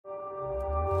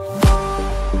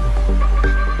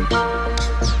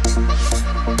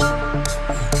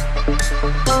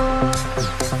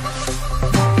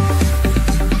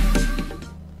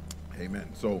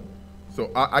So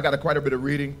I got quite a bit of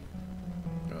reading.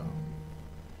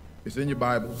 It's in your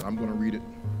Bibles. I'm going to read it.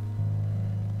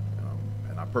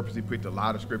 And I purposely picked a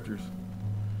lot of scriptures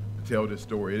to tell this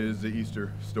story. It is the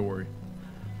Easter story.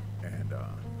 And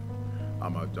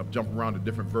I'm going to jump around to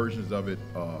different versions of it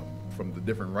from the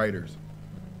different writers.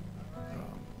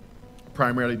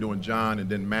 Primarily doing John and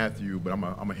then Matthew, but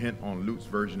I'm a hint on Luke's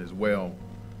version as well.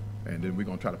 And then we're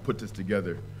going to try to put this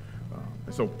together.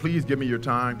 And so please give me your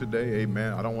time today.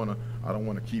 Amen. I don't want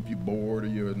to keep you bored or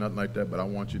nothing like that, but I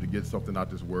want you to get something out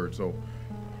of this word. So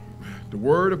the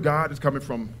word of God is coming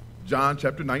from John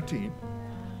chapter 19.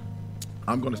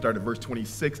 I'm going to start at verse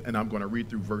 26, and I'm going to read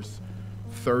through verse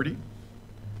 30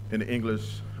 in the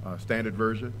English Standard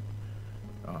Version.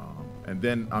 And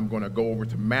then I'm going to go over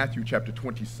to Matthew chapter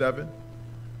 27,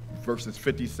 verses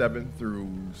 57 through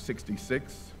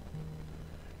 66.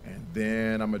 And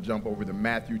then I'm going to jump over to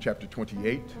Matthew chapter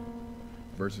 28,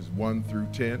 verses 1 through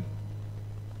 10.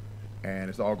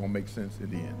 And it's all going to make sense in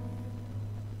the end.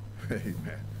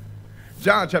 Amen.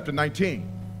 John chapter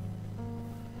 19.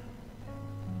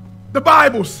 The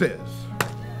Bible says,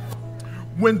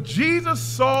 when Jesus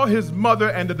saw his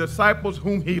mother and the disciples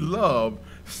whom he loved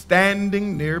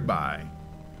standing nearby,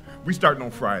 we starting on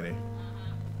Friday.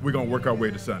 We're going to work our way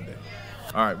to Sunday.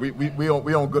 All right, we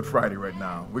on Good Friday right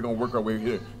now. We're going to work our way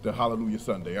here to Hallelujah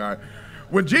Sunday, all right?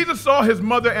 When Jesus saw his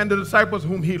mother and the disciples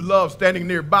whom he loved standing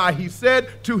nearby, he said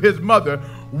to his mother,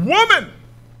 "Woman,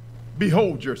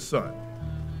 behold your son."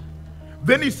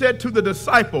 Then he said to the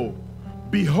disciple,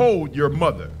 "Behold your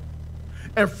mother."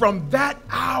 And from that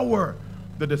hour,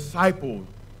 the disciple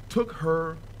took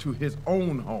her to his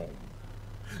own home.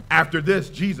 After this,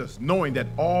 Jesus, knowing that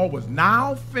all was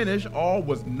now finished,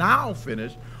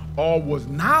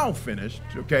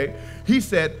 okay, he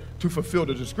said, to fulfill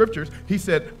the scriptures, he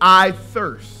said, I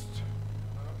thirst.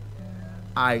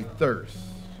 A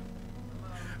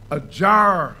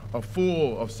jar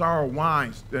full of sour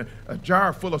wine stood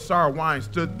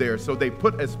there. So they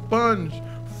put a sponge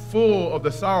full of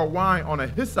the sour wine on a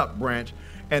hyssop branch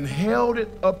and held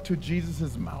it up to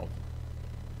Jesus' mouth.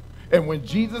 And when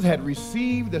Jesus had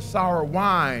received the sour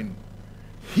wine,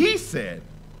 he said,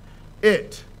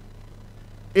 "It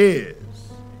is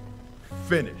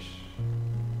finished."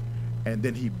 And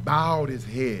then he bowed his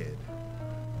head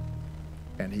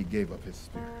and he gave up his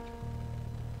spirit.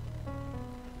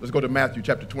 Let's go to Matthew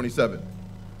chapter 27,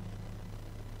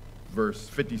 verse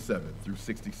 57 through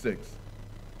 66.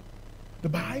 The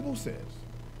Bible says,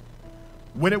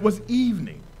 when it was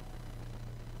evening,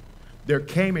 there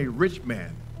came a rich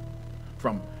man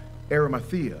from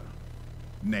Arimathea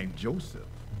named Joseph,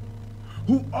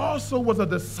 who also was a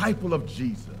disciple of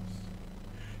Jesus.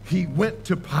 He went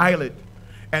to Pilate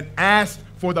and asked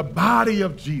for the body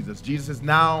of Jesus. Jesus is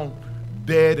now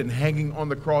dead and hanging on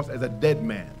the cross as a dead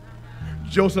man.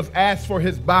 Joseph asked for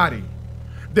his body.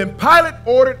 Then Pilate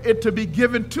ordered it to be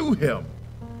given to him.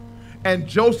 And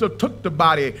Joseph took the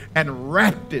body and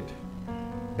wrapped it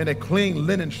in a clean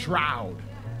linen shroud.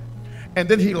 And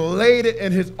then he laid it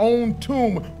in his own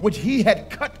tomb, which he had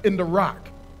cut in the rock.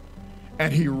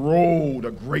 And he rolled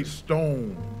a great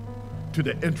stone to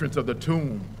the entrance of the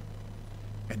tomb.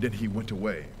 And then he went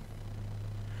away.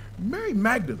 Mary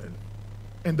Magdalene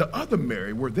and the other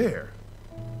Mary were there,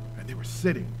 and they were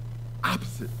sitting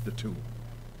opposite the tomb.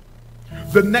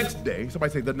 The next day,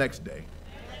 somebody say the next day.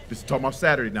 This is talking about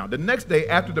Saturday now. The next day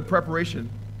after the preparation,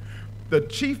 the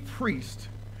chief priest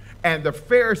and the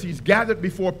Pharisees gathered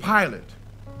before Pilate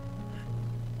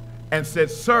and said,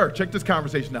 "Sir," check this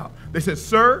conversation out. They said,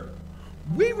 "Sir,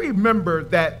 we remember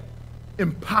that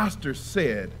impostor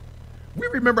said," we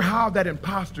remember how that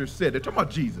impostor said, they're talking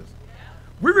about Jesus.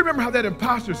 We remember how that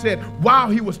impostor said while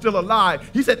he was still alive,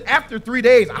 he said, "After 3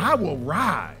 days, I will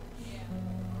rise."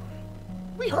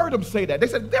 We heard him say that. They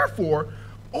said, "Therefore,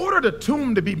 order the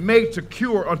tomb to be made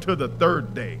secure until the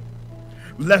 3rd day,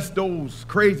 lest those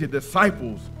crazy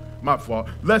disciples," my fault,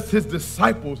 "lest his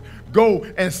disciples go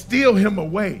and steal him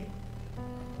away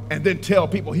and then tell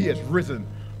people he has risen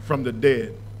from the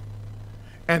dead.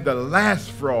 And the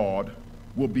last fraud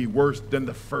will be worse than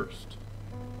the first."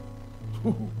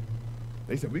 Whew.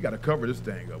 They said, we got to cover this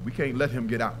thing up. We can't let him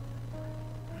get out.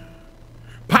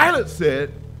 Pilate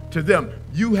said to them,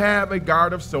 "You have a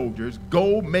guard of soldiers.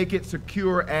 Go make it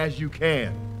secure as you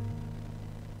can."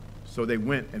 So they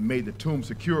went and made the tomb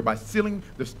secure by sealing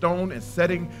the stone and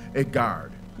setting a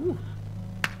guard. Whew.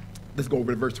 Let's go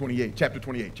over to verse 28, chapter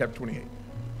 28.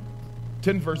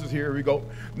 10 verses here we go.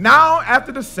 Now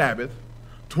after the Sabbath,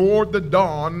 toward the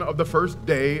dawn of the first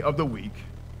day of the week,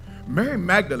 Mary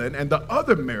Magdalene and the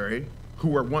other Mary, who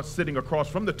were once sitting across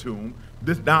from the tomb.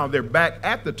 This now they're back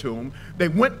at the tomb. They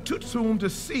went to the tomb to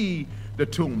see the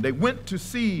tomb. They went to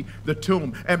see the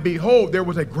tomb, and behold, there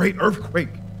was a great earthquake.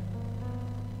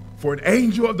 For an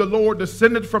angel of the Lord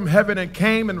descended from heaven and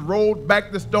came and rolled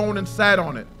back the stone and sat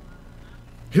on it.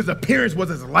 His appearance was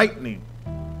as lightning,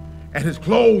 and his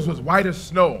clothes was white as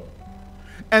snow.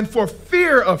 And for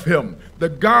fear of him, the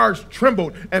guards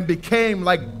trembled and became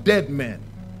like dead men.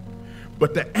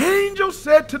 But the angel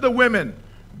said to the women,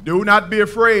 "Do not be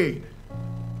afraid,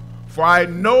 for I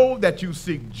know that you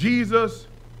seek Jesus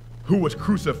who was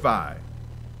crucified."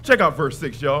 Check out verse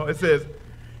 6, y'all. It says,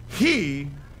 "He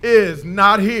is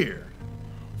not here,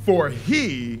 for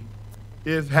he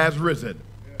has risen,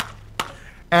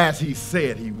 as he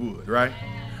said he would," right?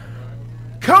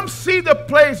 Come see the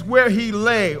place where he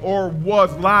lay or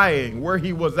was lying, where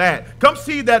he was at. Come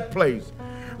see that place.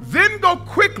 Then go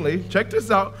quickly, check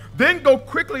this out, then go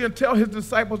quickly and tell his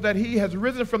disciples that he has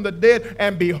risen from the dead,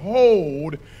 and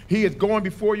behold, he is going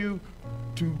before you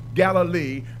to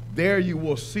Galilee. There you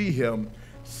will see him.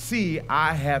 See,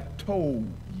 I have told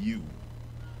you.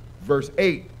 Verse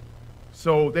 8,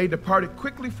 so they departed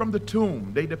quickly from the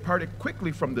tomb. They departed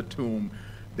quickly from the tomb.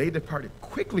 They departed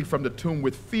quickly from the tomb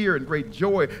with fear and great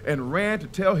joy and ran to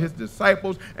tell his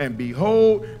disciples. And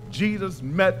behold, Jesus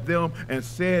met them and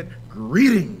said,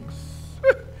 "Greetings."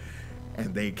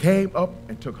 And they came up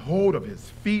and took hold of his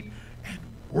feet and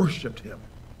worshiped him.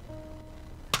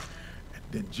 And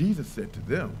then Jesus said to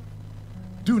them,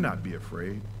 "Do not be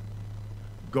afraid.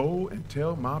 Go and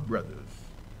tell my brothers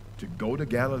to go to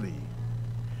Galilee,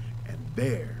 and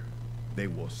there they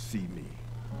will see me."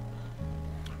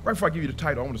 Right before I give you the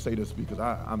title, I want to say this because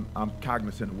I'm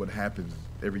cognizant of what happens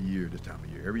every year this time of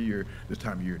year. Every year this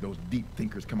time of year, those deep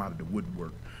thinkers come out of the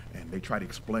woodwork and they try to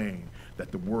explain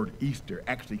that the word Easter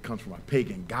actually comes from a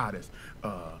pagan goddess,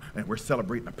 and we're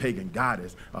celebrating a pagan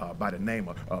goddess by the name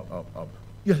of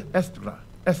Estra.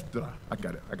 Estra, I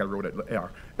got it. I got to roll that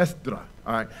R. Estra,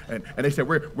 all right. And they said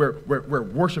we're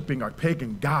worshiping our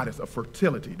pagan goddess of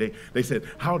fertility. They said,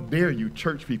 how dare you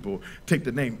church people take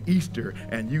the name Easter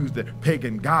and use the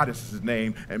pagan goddess's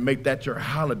name and make that your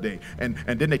holiday? And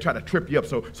then they try to trip you up.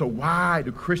 So why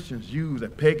do Christians use a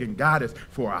pagan goddess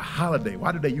for a holiday?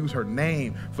 Why do they use her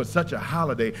name for such a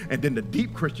holiday? And then the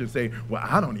deep Christians say, well,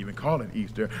 I don't even call it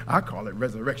Easter. I call it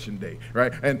Resurrection Day,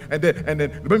 right? And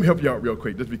then let me help you out real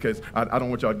quick, just because I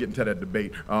don't want y'all to get into that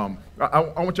debate. I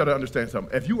want y'all to understand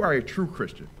something. If you are a true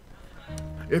Christian,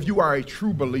 if you are a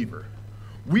true believer,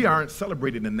 we aren't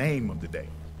celebrating the name of the day.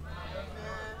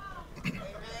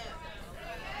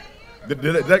 Did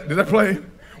that play?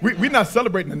 We're not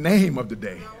celebrating the name of the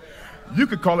day. You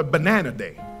could call it Banana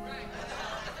Day.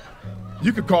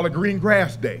 You could call it Green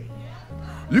Grass Day.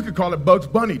 You could call it Bugs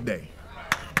Bunny Day.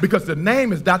 Because the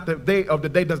name is not the day of the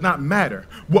day, does not matter.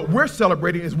 What we're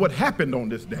celebrating is what happened on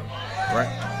this day, right?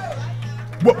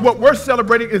 What we're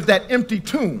celebrating is that empty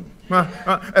tomb.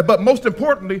 But most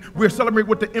importantly, we're celebrating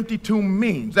what the empty tomb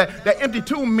means. That empty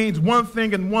tomb means one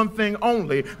thing and one thing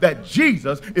only, that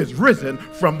Jesus is risen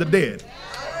from the dead.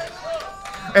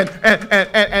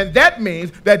 And that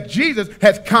means that Jesus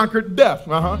has conquered death.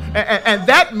 And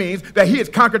that means that he has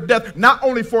conquered death not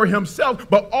only for himself,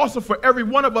 but also for every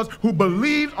one of us who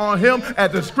believes on him,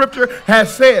 as the scripture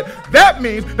has said. That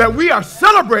means that we are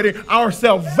celebrating our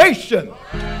salvation.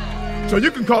 So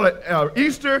you can call it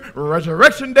Easter,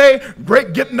 Resurrection Day,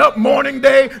 Great Getting Up Morning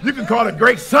Day. You can call it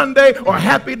Great Sunday or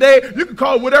Happy Day. You can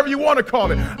call it whatever you want to call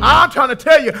it. I'm trying to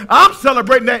tell you, I'm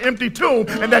celebrating that empty tomb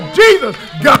and that Jesus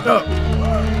got up.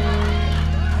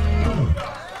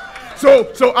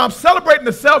 So I'm celebrating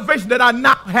the salvation that I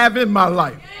now have in my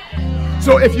life.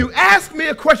 So if you ask me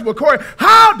a question, well, Corey,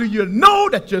 how do you know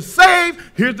that you're saved?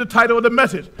 Here's the title of the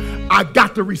message. I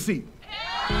got the receipt.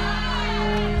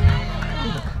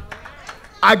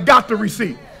 I got the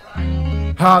receipt.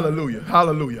 Hallelujah,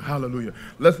 hallelujah, hallelujah.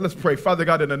 Let's pray. Father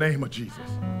God, in the name of Jesus,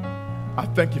 I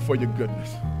thank you for your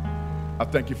goodness. I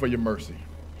thank you for your mercy.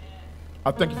 I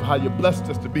thank you for how you blessed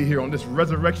us to be here on this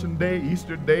Resurrection Day,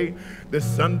 Easter Day, this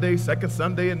Sunday, second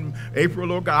Sunday in April,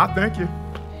 Lord God. I thank you.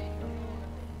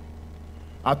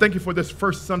 I thank you for this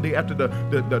first Sunday after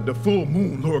the full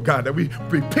moon, Lord God, that we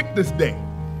picked this day.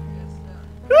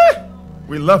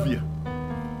 We love you.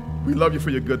 We love you for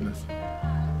your goodness.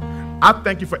 I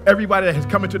thank you for everybody that has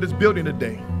come into this building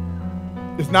today.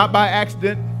 It's not by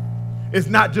accident. It's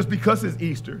not just because it's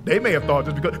Easter. They may have thought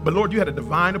just because, but Lord, you had a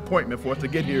divine appointment for us to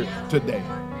get here today.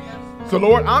 So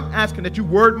Lord, I'm asking that you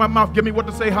word my mouth, give me what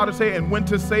to say, how to say it, and when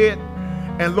to say it.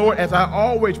 And Lord, as I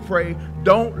always pray,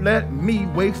 don't let me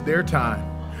waste their time.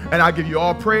 And I give you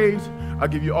all praise, I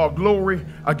give you all glory.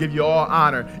 I give you all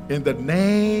honor. In the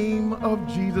name of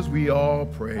Jesus, we all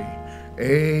pray.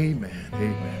 Amen.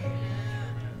 Amen.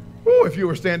 Ooh, if you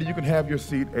were standing, you can have your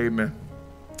seat. Amen.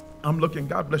 I'm looking.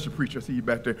 God bless you, preacher. I see you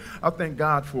back there. I thank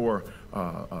God for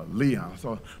Leon.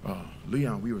 So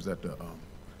Leon, we was at the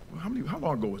how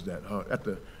long ago was that? At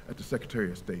the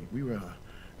Secretary of State. We were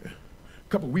a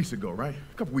couple weeks ago, right?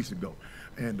 A couple weeks ago,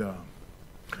 and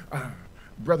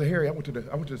Brother Harry, I went to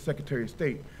the Secretary of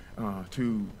State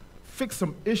to fix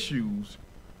some issues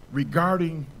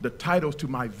regarding the titles to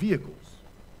my vehicles.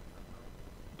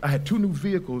 I had 2 new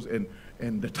vehicles,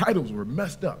 and the titles were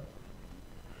messed up.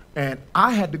 And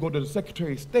I had to go to the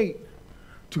Secretary of State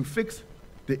to fix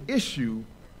the issue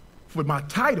for my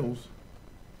titles,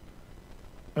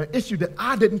 an issue that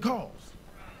I didn't cause.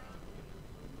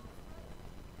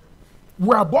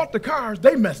 Where I bought the cars,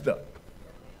 they messed up.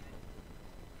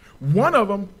 One of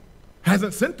them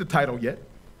hasn't sent the title yet.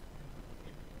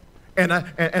 And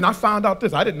I found out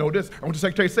this. I didn't know this. I went to the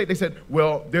Secretary of State. They said,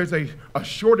 well, there's a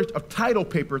shortage of title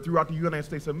paper throughout the United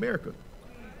States of America.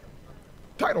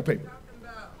 Title paper.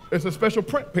 It's a special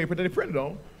print paper that they printed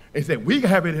on. They said, we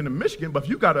have it in Michigan, but if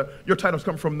your titles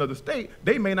come from another state,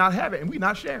 they may not have it, and we're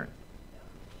not sharing.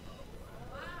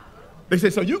 They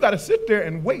said, so you got to sit there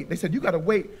and wait. They said, you got to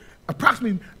wait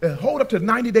approximately, hold up to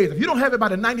 90 days. If you don't have it by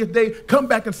the 90th day, come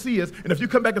back and see us. And if you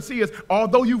come back and see us,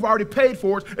 although you've already paid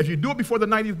for it, if you do it before the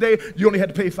 90th day, you only had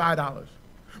to pay $5.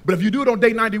 But if you do it on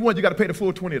day 91, you got to pay the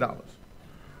full $20.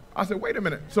 I said, wait a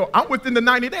minute. So I'm within the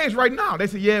 90 days right now. They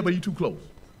said, yeah, but you're too close.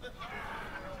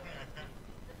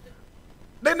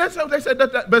 They said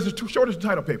that but it's too short as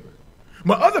title paper.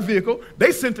 My other vehicle,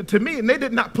 they sent it to me, and they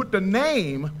did not put the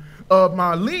name of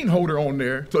my lien holder on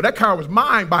there, so that car was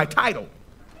mine by title.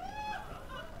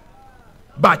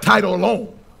 By title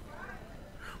alone.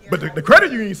 But the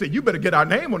credit union said, you better get our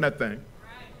name on that thing.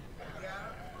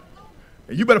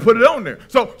 And you better put it on there.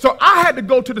 So I had to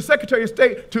go to the Secretary of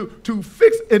State to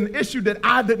fix an issue that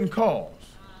I didn't cause.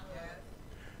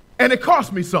 And it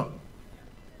cost me something.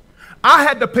 I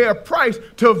had to pay a price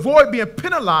to avoid being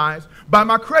penalized by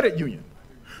my credit union.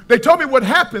 They told me what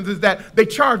happens is that they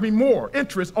charge me more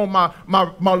interest on my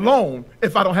loan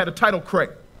if I don't have the title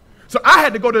correct. So I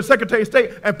had to go to the Secretary of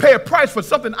State and pay a price for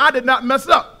something I did not mess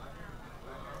up.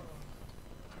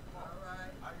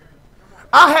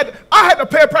 I had to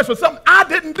pay a price for something I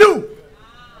didn't do.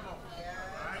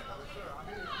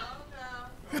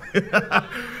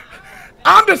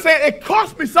 I'm just saying it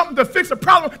cost me something to fix a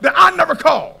problem that I never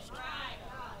caused.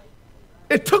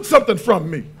 It took something from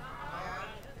me.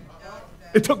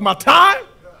 It took my time.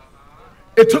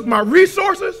 It took my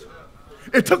resources.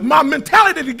 It took my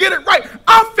mentality to get it right.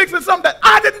 I'm fixing something that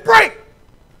I didn't break.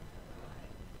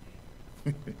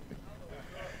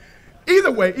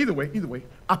 Either way,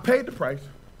 I paid the price,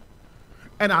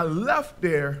 and I left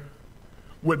there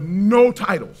with no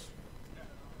titles.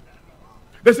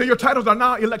 They said, your titles are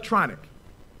now electronic.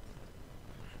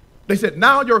 They said,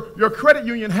 now your credit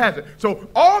union has it. So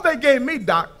all they gave me,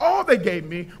 Doc,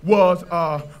 was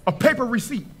a paper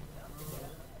receipt.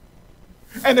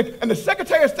 And the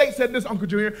Secretary of State said this, Uncle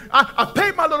Junior, I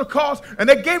paid my little cost, and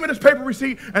they gave me this paper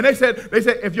receipt, and they said,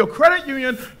 if your credit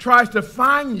union tries to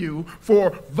fine you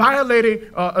for violating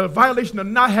a violation of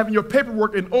not having your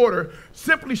paperwork in order,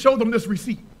 simply show them this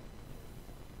receipt.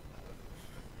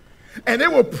 And it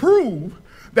will prove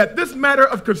that this matter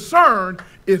of concern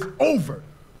is over.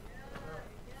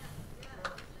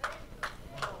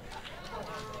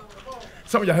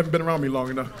 Some of y'all haven't been around me long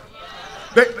enough.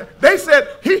 They said,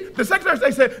 the Secretary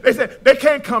of State said, they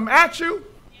can't come at you.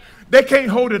 They can't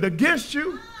hold it against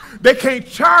you. They can't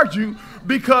charge you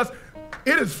because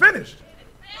it is finished.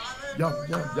 Y'all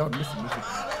listen.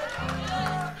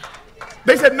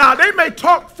 They said, now they may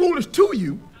talk foolish to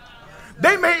you.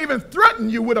 They may even threaten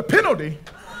you with a penalty,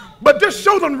 but just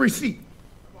show them the receipt.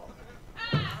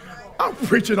 I'm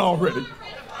preaching already.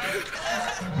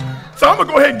 So I'm going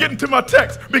to go ahead and get into my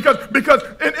text because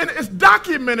it's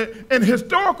documented in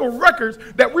historical records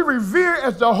that we revere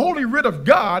as the holy writ of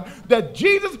God that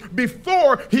Jesus,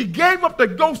 before he gave up the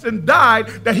ghost and died,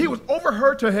 that he was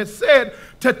overheard to have said,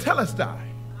 tetelestai.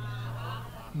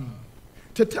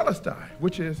 Tetelestai,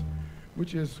 which is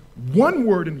one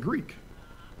word in Greek,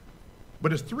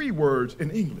 but it's 3 words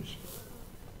in English.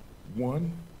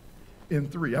 1 in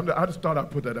 3. I just thought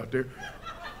I'd put that out there.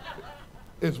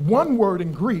 It's 1 word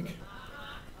in Greek,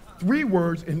 3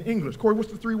 words in English. Corey,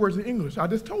 what's the 3 words in English? I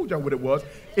just told y'all what it was.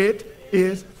 It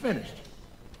is finished.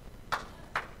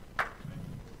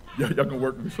 Y'all gonna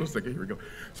work with me for a second. Here we go.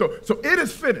 So it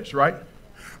is finished, right?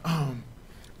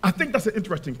 I think that's an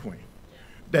interesting point.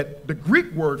 That the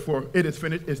Greek word for it is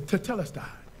finished is tetelestai,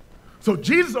 So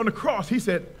Jesus on the cross, he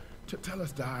said, tell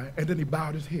us die. And then he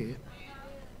bowed his head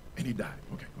and he died.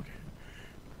 Okay.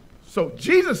 So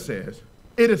Jesus says,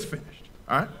 it is finished.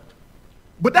 All right?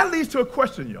 But that leads to a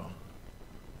question, y'all.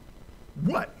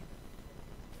 What?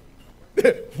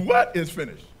 What is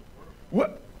finished?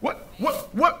 What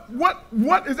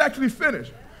is actually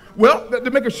finished? Well, to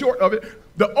make a short of it,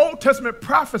 the Old Testament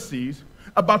prophecies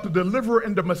about the deliverer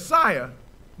and the Messiah,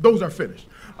 those are finished.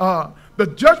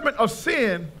 The judgment of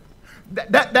sin,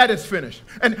 that is finished.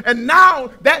 And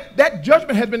now that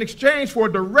judgment has been exchanged for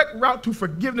a direct route to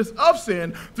forgiveness of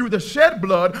sin through the shed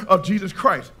blood of Jesus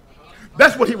Christ.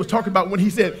 That's what he was talking about when he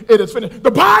said, it is finished.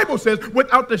 The Bible says,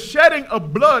 without the shedding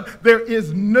of blood, there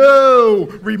is no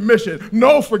remission,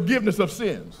 no forgiveness of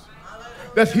sins.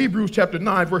 That's Hebrews chapter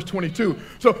 9, verse 22.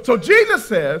 So Jesus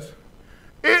says,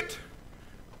 it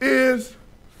is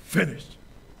finished.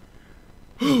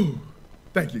 Whew.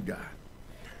 Thank you, God.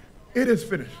 It is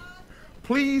finished.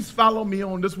 Please follow me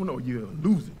on this one or you're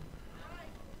losing.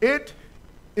 It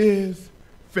is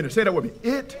finished. Say that with me.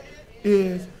 It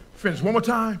is finished. One more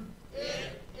time. It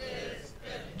is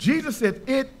finished. Jesus said,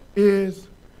 it is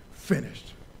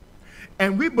finished.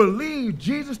 And we believe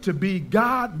Jesus to be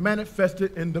God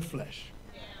manifested in the flesh.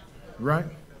 Right?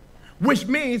 Which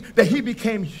means that he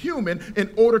became human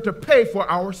in order to pay for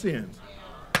our sins.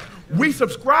 We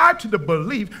subscribe to the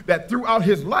belief that throughout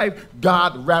his life,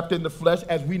 God wrapped in the flesh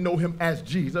as we know him as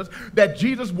Jesus, that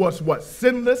Jesus was what?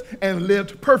 Sinless and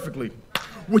lived perfectly,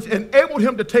 which enabled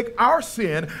him to take our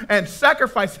sin and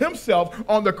sacrifice himself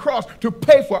on the cross to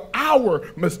pay for our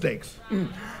mistakes.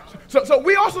 So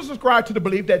we also subscribe to the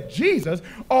belief that Jesus,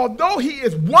 although he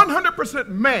is 100%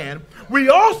 man, we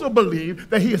also believe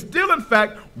that he is still in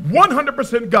fact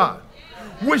 100% God.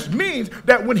 Which means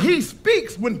that when he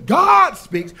speaks, when God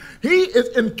speaks, he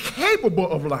is incapable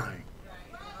of lying.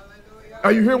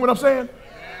 Are you hearing what I'm saying?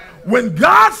 When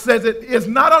God says it, it's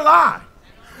not a lie.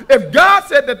 If God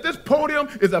said that this podium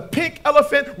is a pink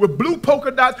elephant with blue polka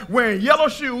dots wearing yellow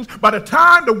shoes, by the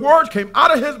time the words came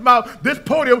out of his mouth, this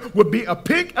podium would be a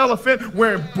pink elephant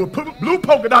wearing blue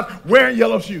polka dots wearing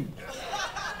yellow shoes.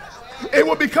 It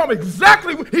would become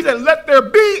exactly, he said, let there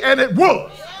be, and it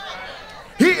was.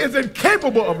 He is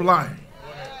incapable of lying.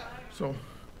 So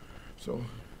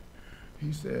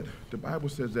he said, the Bible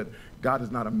says that God is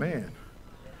not a man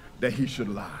that he should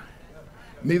lie,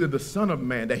 neither the Son of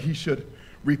Man that he should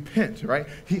repent, right?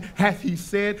 Hath he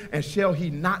said, and shall he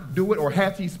not do it? Or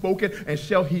hath he spoken, and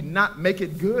shall he not make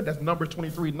it good? That's Numbers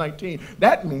 23:19.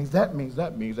 That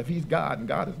means if he's God and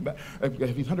God is,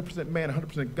 if he's 100% man,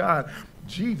 100% God,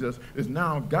 Jesus is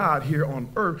now God here on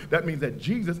earth. That means that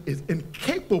Jesus is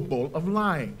incapable of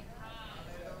lying.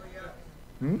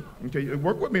 Okay,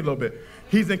 work with me a little bit.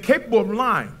 He's incapable of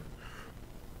lying.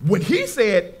 When he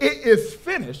said, it is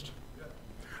finished,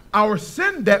 our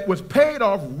sin debt was paid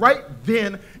off right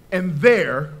then and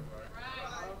there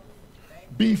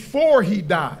before he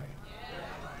died.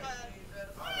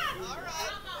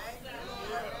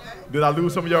 Did I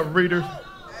lose some of y'all readers?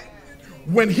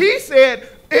 When he said,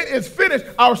 it is finished,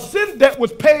 our sin debt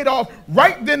was paid off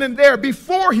right then and there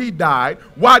before he died.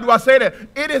 Why do I say that?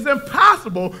 It is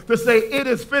impossible to say it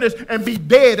is finished and be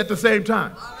dead at the same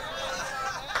time.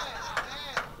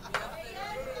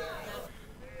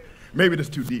 Maybe that's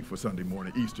too deep for Sunday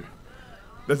morning, Easter.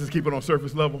 Let's just keep it on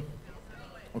surface level.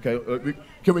 Okay,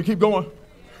 can we keep going?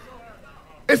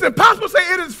 It's impossible to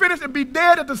say it is finished and be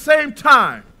dead at the same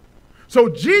time. So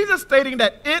Jesus stating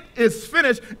that it is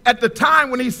finished at the time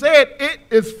when he said it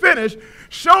is finished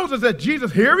shows us that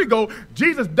Jesus, here we go,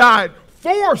 Jesus died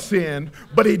for sin,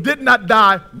 but he did not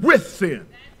die with sin.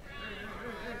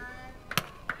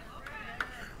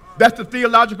 That's the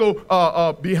theology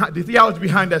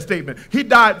behind that statement. He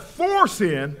died for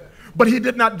sin, but he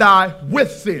did not die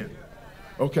with sin.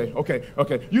 Okay.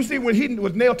 You see, when he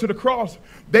was nailed to the cross,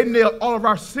 they nailed all of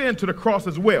our sin to the cross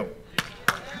as well.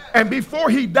 And before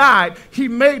he died, he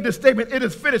made the statement, it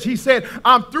is finished. He said,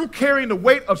 I'm through carrying the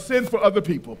weight of sin for other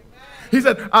people. He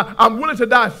said, I'm willing to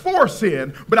die for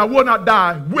sin, but I will not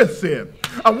die with sin.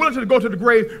 I'm willing to go to the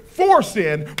grave for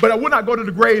sin, but I will not go to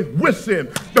the grave with sin.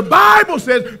 The Bible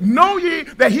says, know ye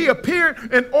that he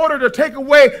appeared in order to take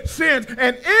away sins,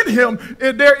 and in him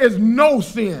there is no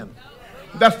sin.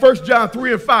 That's 1 John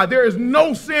 3:5. There is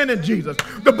no sin in Jesus.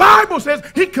 The Bible says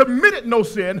he committed no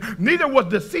sin, neither was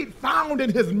deceit found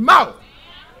in his mouth.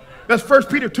 That's 1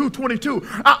 Peter 2:22.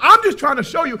 I'm just trying to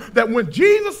show you that when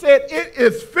Jesus said it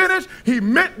is finished, he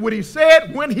meant what he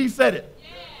said when he said it.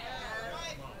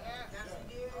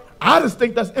 I just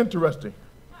think that's interesting.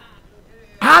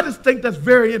 I just think that's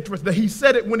very interesting that he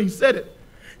said it when he said it.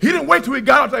 He didn't wait till he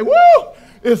got out and say, woo,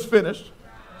 it's finished.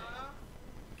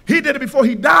 He did it before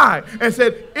he died and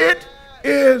said, it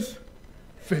is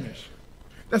finished.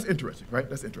 That's interesting, right?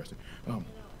 That's interesting.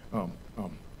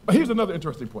 But here's another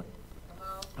interesting point.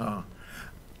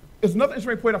 It's another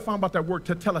interesting point I found about that word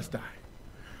tetelestai.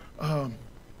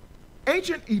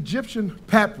 Ancient Egyptian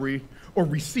papyri or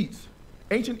receipts,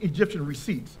 ancient Egyptian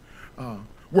receipts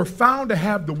were found to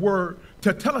have the word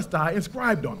tetelestai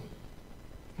inscribed on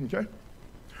them.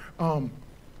 Okay?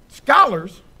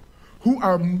 Scholars who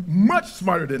are much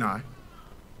smarter than I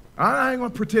ain't gonna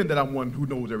pretend that I'm one who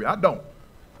knows everything. I don't.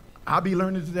 I'll be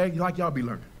learning today like y'all be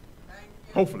learning.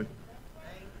 Hopefully.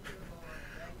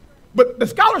 But the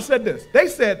scholar said this. They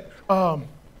said,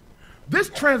 this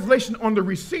translation on the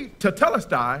receipt,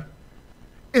 tetelestai,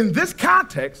 in this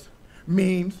context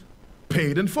means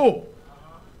paid in full.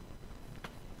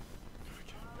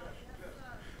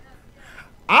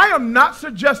 I am not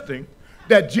suggesting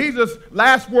that Jesus'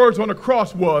 last words on the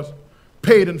cross was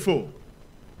paid in full.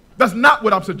 That's not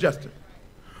what I'm suggesting.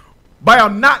 But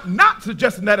I'm not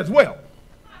suggesting that as well.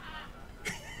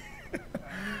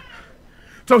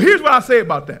 So here's what I say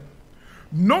about that.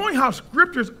 Knowing how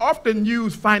scriptures often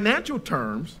use financial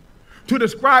terms to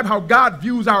describe how God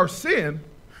views our sin,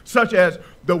 such as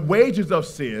the wages of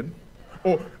sin,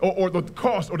 or the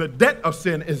cost or the debt of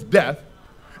sin is death.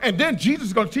 And then Jesus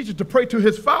is going to teach us to pray to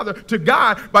his Father, to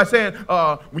God, by saying,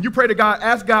 when you pray to God,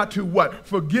 ask God to what?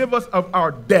 Forgive us of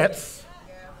our debts,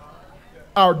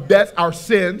 our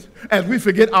sins, as we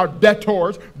forget our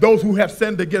debtors, those who have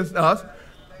sinned against us.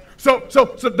 So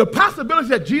the possibility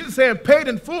that Jesus is saying paid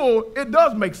in full, it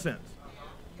does make sense.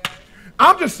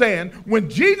 I'm just saying, when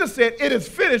Jesus said it is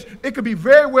finished, it could be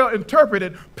very well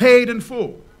interpreted paid in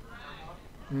full.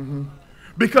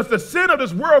 Because the sin of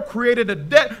this world created a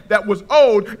debt that was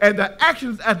owed, and the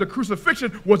actions at the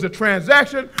crucifixion was a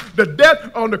transaction. The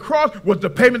death on the cross was the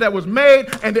payment that was made,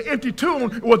 and the empty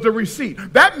tomb was the receipt.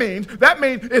 That means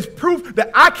it's proof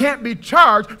that I can't be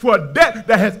charged for a debt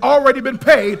that has already been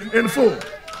paid in full.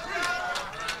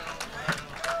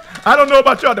 I don't know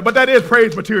about y'all, but that is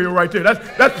praise material right there.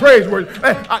 That's praise word.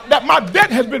 That my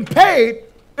debt has been paid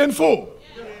in full.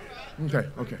 Okay.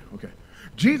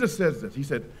 Jesus says this. He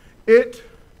said, it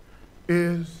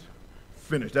is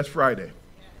finished. That's Friday.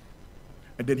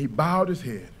 And then he bowed his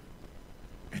head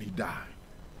and he died.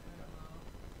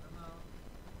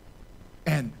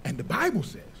 And the Bible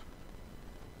says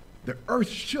the earth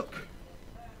shook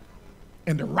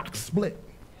and the rocks split.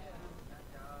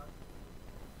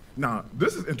 Now,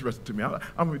 this is interesting to me.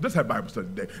 I mean, let's have Bible study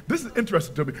today. This is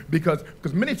interesting to me because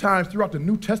many times throughout the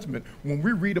New Testament, when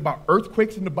we read about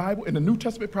earthquakes in the Bible, in the New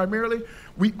Testament primarily,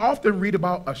 we often read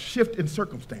about a shift in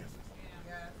circumstances.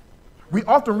 We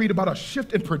often read about a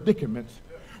shift in predicaments.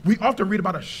 We often read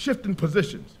about a shift in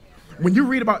positions. When you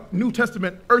read about New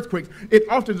Testament earthquakes, it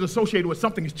often is associated with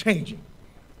something is changing.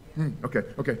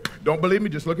 Okay. Don't believe me?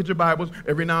 Just look at your Bibles.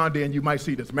 Every now and then you might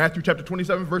see this. Matthew chapter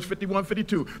 27, verse 51,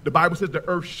 52. The Bible says the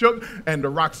earth shook and the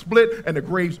rocks split and the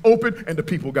graves opened and the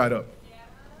people got up.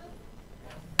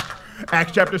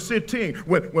 Acts chapter 16,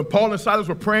 when Paul and Silas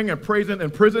were praying and praising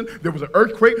in prison, there was an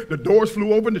earthquake, the doors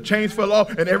flew open, the chains fell off,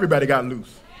 and everybody got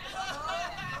loose.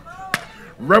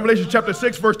 Revelation chapter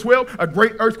 6, verse 12, a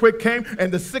great earthquake came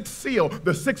and the sixth seal,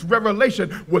 the sixth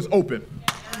revelation was open.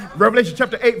 Revelation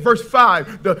chapter 8, verse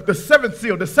 5, the seventh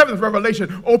seal, the seventh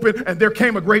revelation opened, and there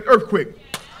came a great earthquake.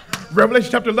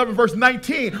 Revelation chapter 11, verse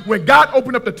 19, when God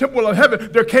opened up the temple of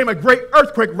heaven, there came a great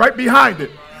earthquake right behind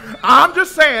it. I'm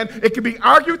just saying it can be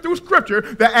argued through scripture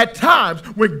that at times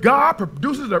when God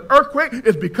produces an earthquake,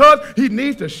 it's because he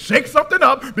needs to shake something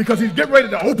up because he's getting ready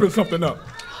to open something up.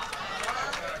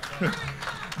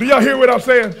 Do y'all hear what I'm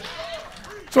saying?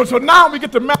 So now we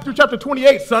get to Matthew chapter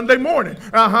 28, Sunday morning.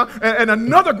 And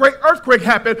another great earthquake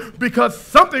happened because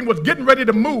something was getting ready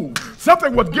to move.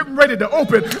 Something was getting ready to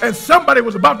open, and somebody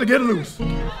was about to get loose.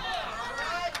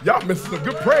 Y'all missed some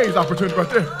good praise opportunity right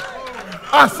there.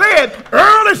 I said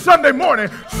early Sunday morning,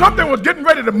 something was getting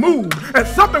ready to move, and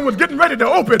something was getting ready to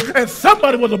open, and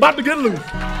somebody was about to get loose.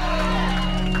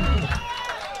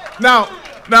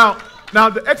 Now,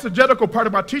 the exegetical part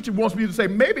of my teaching wants me to say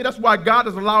maybe that's why God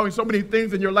is allowing so many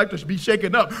things in your life to be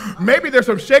shaken up. Maybe there's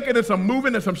some shaking and some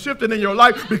moving and some shifting in your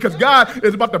life because God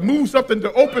is about to move something,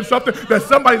 to open something that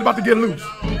somebody's about to get loose.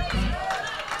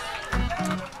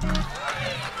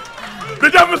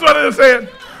 Did y'all miss what I was saying?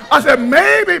 I said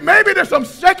maybe there's some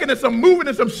shaking and some moving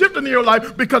and some shifting in your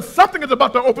life because something is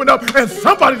about to open up and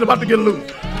somebody's about to get loose.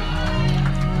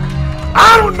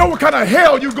 I don't know what kind of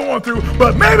hell you're going through,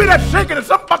 but maybe that's shaking and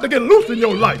something about to get loose in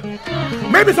your life.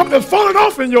 Maybe something that's falling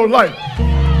off in your life.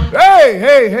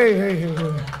 Hey.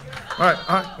 All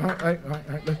right.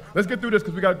 Let's get through this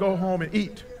because we got to go home and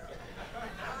eat.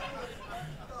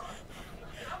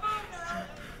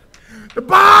 The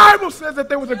Bible says that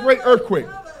there was a great earthquake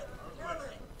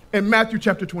in Matthew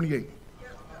chapter 28.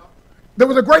 There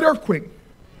was a great earthquake.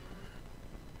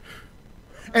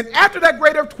 And after that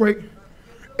great earthquake,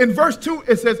 in verse 2,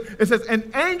 it says,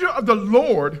 an angel of the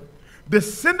Lord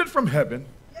descended from heaven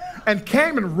and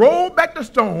came and rolled back the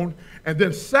stone and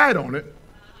then sat on it.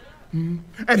 And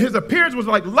his appearance was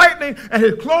like lightning, and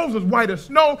his clothes was white as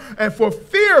snow. And for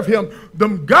fear of him,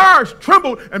 them guards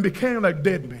trembled and became like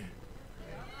dead men.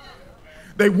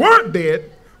 They weren't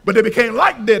dead, but they became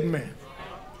like dead men.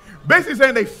 Basically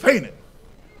saying they fainted.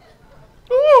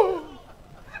 Ooh.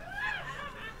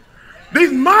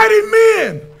 These mighty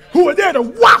men who were there to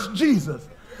watch Jesus,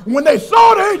 when they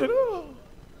saw the angel, ooh.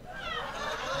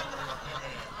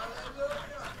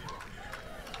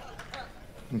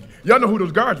 Y'all know who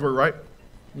those guards were, right?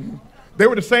 They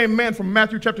were the same men from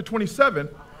Matthew chapter 27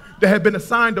 that had been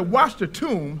assigned to watch the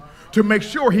tomb to make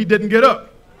sure he didn't get up.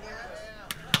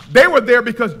 They were there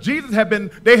because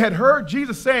they had heard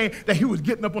Jesus saying that he was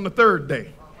getting up on the third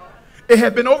day. It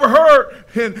had been overheard,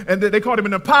 and they called him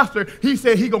an imposter. He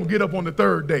said he's going to get up on the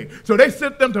third day. So they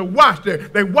sent them to watch there.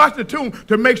 They watched the tomb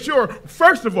to make sure,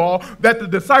 first of all, that the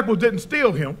disciples didn't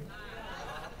steal him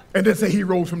and then say he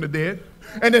rose from the dead.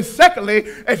 And then secondly,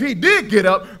 if he did get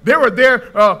up, they were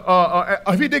there,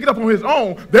 if he did get up on his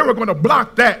own, they were going to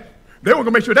block that. They were going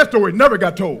to make sure that story never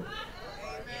got told.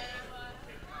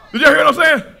 Did you hear what I'm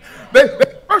saying?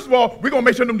 First of all, we're going to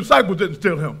make sure them disciples didn't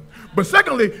steal him. But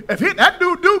secondly, if that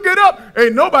dude do get up,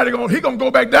 ain't nobody going to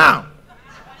go back down.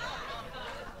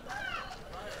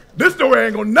 This story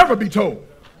ain't going to never be told.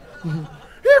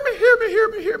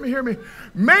 Hear me.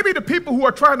 Maybe the people who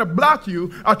are trying to block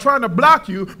you are trying to block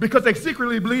you because they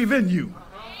secretly believe in you.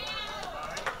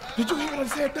 Did you hear what I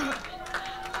said, Doc?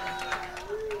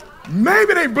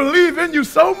 Maybe they believe in you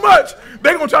so much,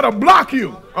 they're going to try to block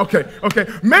you. Okay.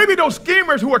 Maybe those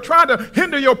schemers who are trying to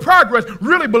hinder your progress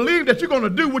really believe that you're going to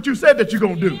do what you said that you're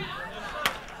going to do.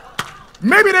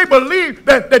 Maybe they believe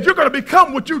that you're going to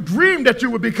become what you dreamed that you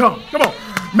would become. Come on.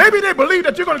 Maybe they believe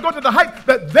that you're going to go to the height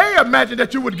that they imagined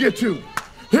that you would get to.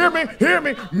 Hear me.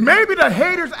 Maybe the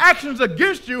haters' actions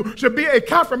against you should be a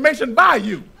confirmation by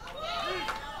you.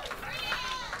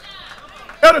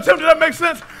 Elder Tim, does that make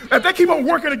sense? If they keep on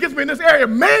working against me in this area,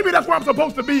 maybe that's where I'm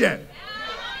supposed to be at.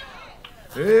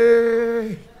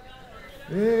 Hey.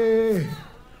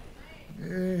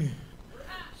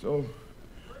 So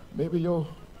maybe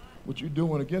what you're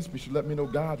doing against me should let me know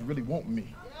God really want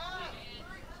me.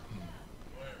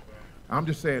 I'm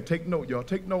just saying, take note, y'all.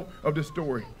 Take note of this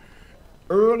story.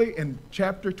 Early in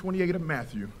chapter 28 of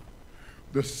Matthew,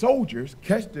 the soldiers,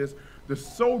 catch this, the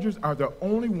soldiers are the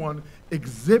only one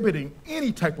exhibiting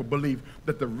any type of belief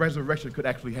that the resurrection could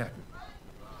actually happen.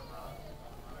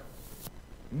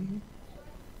 Mm-hmm.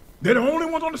 They're the only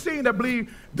ones on the scene that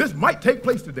believe this might take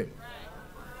place today.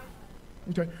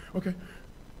 Okay.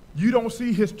 You don't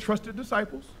see his trusted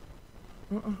disciples.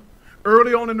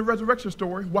 Early on in the resurrection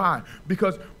story. Why?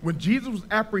 Because when Jesus was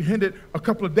apprehended a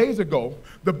couple of days ago,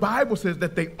 the Bible says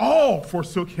that they all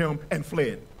forsook him and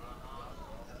fled.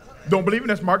 Don't believe it?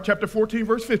 That's Mark chapter 14,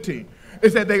 verse 15.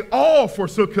 It said they all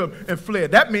forsook him and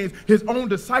fled. That means his own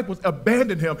disciples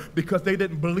abandoned him because they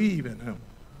didn't believe in him.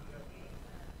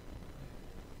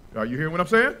 Are you hearing what I'm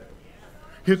saying?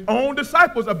 His own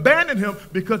disciples abandoned him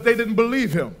because they didn't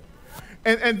believe him.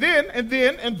 And then,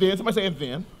 somebody say, and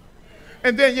then.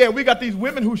 And then, yeah, we got these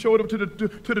women who showed up to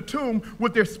the tomb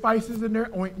with their spices and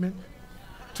their ointment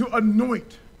to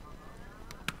anoint.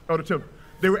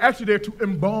 They were actually there to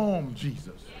embalm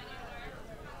Jesus.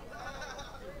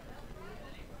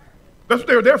 That's what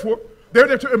they were there for. They were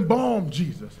there to embalm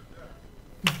Jesus.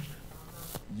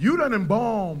 You done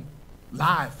embalm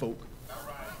live folk.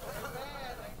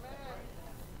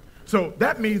 So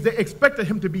that means they expected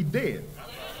him to be dead.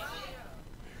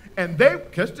 And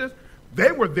catch this,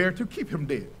 they were there to keep him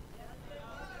dead.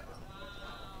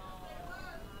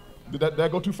 Did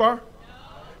that go too far?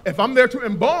 If I'm there to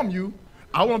embalm you,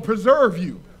 I want to preserve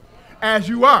you as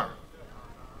you are.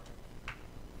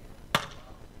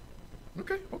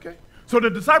 Okay. So the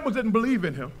disciples didn't believe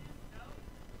in him.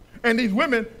 And these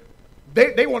women,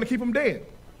 they want to keep him dead.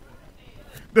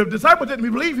 The disciples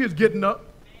didn't believe he was getting up.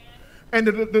 And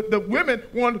the women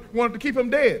wanted to keep him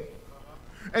dead.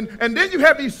 And then you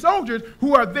have these soldiers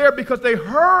who are there because they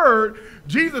heard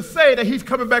Jesus say that he's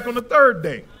coming back on the third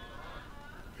day.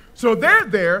 So they're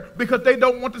there because they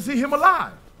don't want to see him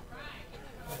alive.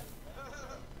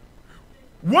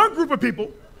 One group of people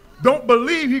don't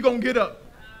believe he's going to get up.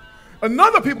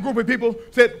 Another group of people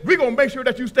said, we're going to make sure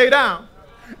that you stay down.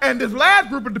 And this last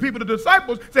group of the people, the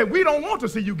disciples, said, we don't want to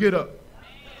see you get up.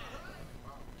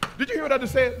 Did you hear what I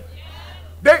just said?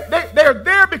 They're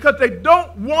there because they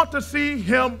don't want to see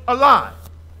him alive.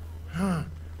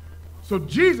 So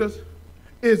Jesus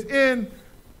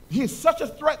he is such a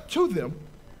threat to them,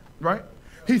 right?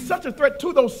 He's such a threat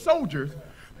to those soldiers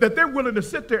that they're willing to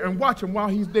sit there and watch him while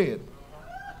he's dead.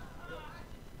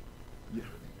 Yeah.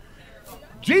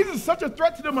 Jesus is such a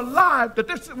threat to them alive that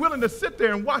they're willing to sit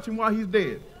there and watch him while he's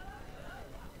dead.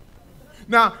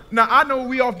 Now I know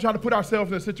we often try to put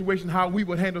ourselves in a situation how we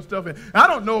would handle stuff, and I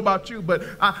don't know about you, but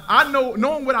I know,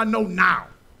 knowing what I know now.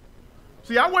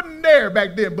 See, I wasn't there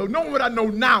back then, but knowing what I know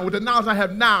now, with the knowledge I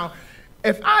have now,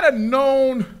 if I'd have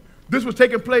known this was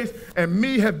taking place and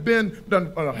me have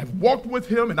walked with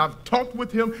him and I've talked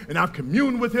with him and I've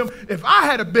communed with him, if I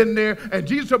had been there and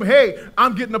Jesus told me, hey,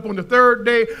 I'm getting up on the third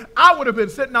day, I would have been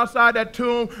sitting outside that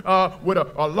tomb with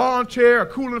a lawn chair, a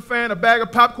cooling fan, a bag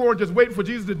of popcorn, just waiting for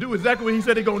Jesus to do exactly what he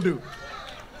said he's going to do.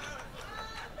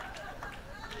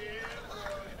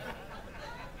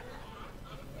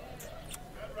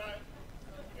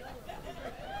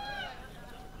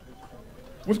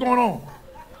 What's going on?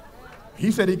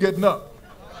 He said he's getting up.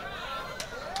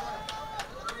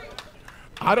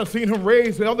 I done seen him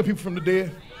raise the other people from the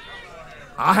dead.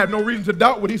 I have no reason to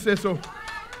doubt what he said, so.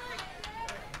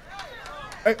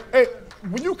 Hey,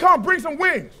 when you come, bring some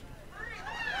wings.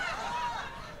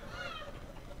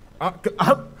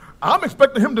 I'm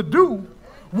expecting him to do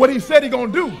what he said he's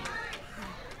going to do.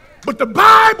 But the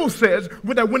Bible says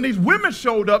that when these women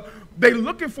showed up, they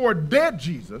looking for a dead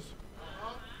Jesus.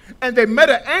 And they met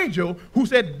an angel who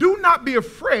said, do not be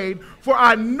afraid, for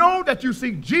I know that you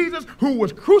seek Jesus who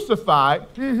was crucified.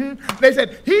 They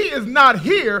said, he is not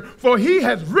here, for he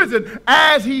has risen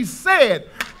as he said.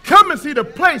 Come and see the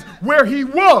place where he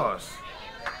was.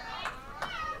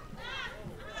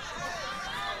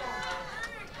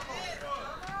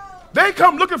 They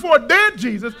come looking for a dead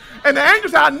Jesus, and the angel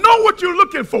said, I know what you're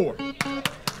looking for,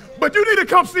 but you need to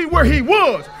come see where he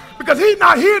was, because he's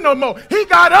not here no more. He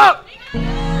got up.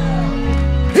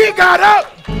 He got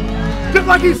up, just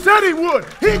like he said he would.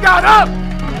 He got up.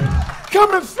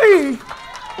 Come and see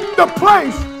the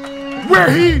place where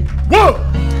he was.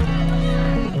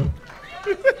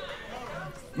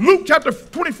 Luke chapter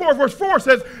 24, verse 4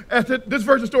 says, this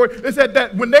version story, it said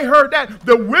that when they heard that,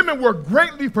 the women were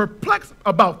greatly perplexed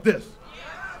about this.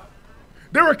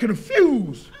 They were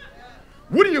confused.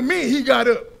 What do you mean he got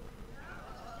up?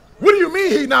 What do you mean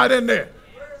he's not in there?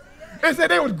 It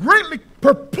said they was greatly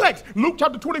perplexed. Luke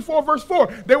chapter 24, verse 4.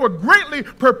 They were greatly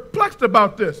perplexed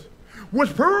about this,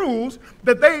 which proves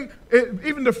that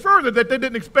even the further, that they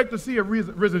didn't expect to see a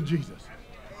risen Jesus.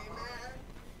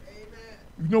 Amen.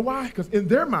 You know why? Because in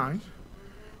their minds,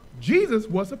 Jesus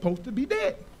was supposed to be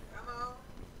dead.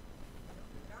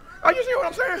 Are you seeing what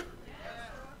I'm saying?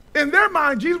 In their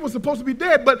mind, Jesus was supposed to be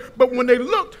dead, but when they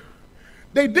looked,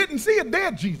 they didn't see a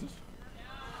dead Jesus.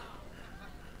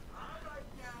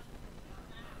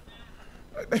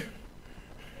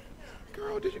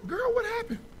 Girl, what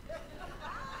happened?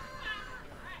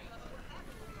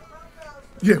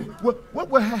 Yeah,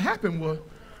 what happened was,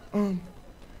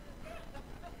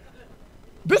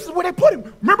 this is where they put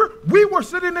him. Remember, we were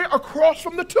sitting there across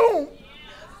from the tomb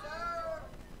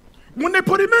when they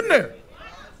put him in there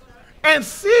and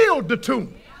sealed the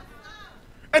tomb.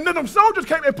 And then them soldiers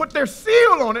came and put their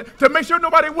seal on it to make sure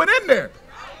nobody went in there.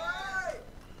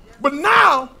 But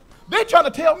now, they're trying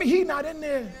to tell me he's not in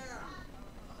there.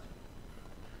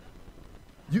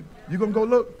 You gonna go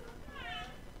look?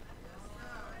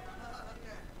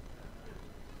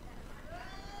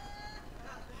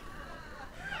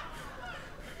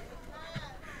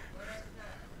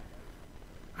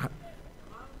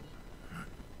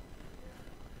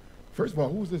 First of all,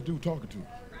 who's this dude talking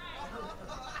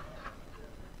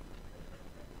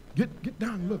to? Get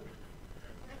down and look.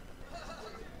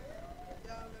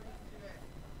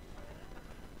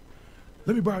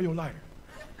 Let me borrow your lighter.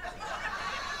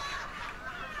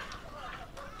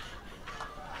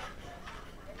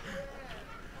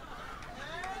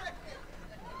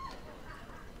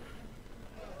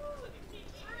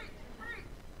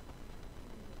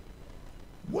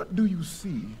 What do you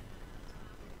see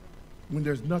when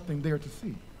there's nothing there to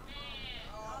see?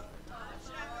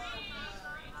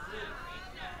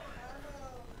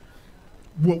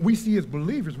 What we see as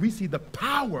believers, we see the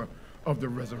power of the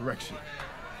resurrection.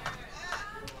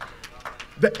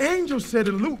 The angel said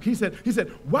in Luke, he said,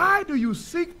 why do you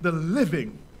seek the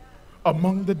living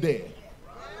among the dead?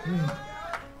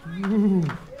 Ooh,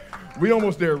 we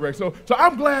almost there, Rex. So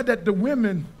I'm glad that the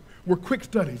women were quick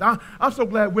studies. I'm so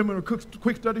glad women were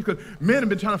quick studies, because men have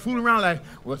been trying to fool around like,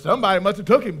 well, somebody must have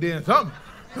took him then, something.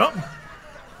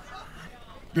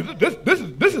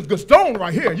 This is good stone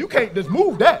right here. You can't just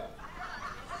move that.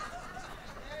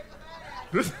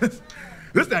 This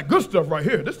is that good stuff right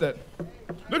here. Look at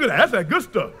that. That's that good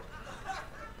stuff.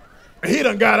 And he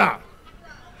done got out.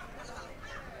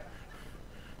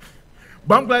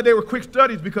 But I'm glad they were quick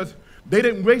studies because they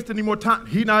didn't waste any more time.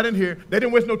 He not in here. They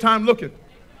didn't waste no time looking.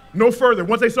 No further.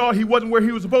 Once they saw he wasn't where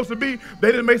he was supposed to be, they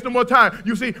didn't waste no more time.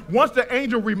 You see, once the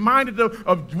angel reminded them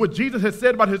of what Jesus had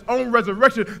said about his own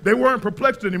resurrection, they weren't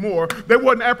perplexed anymore. They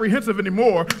weren't apprehensive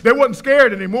anymore. They weren't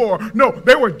scared anymore. No,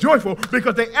 they were joyful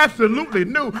because they absolutely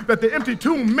knew that the empty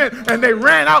tomb meant, and they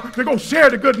ran out to go share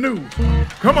the good news.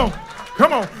 Come on.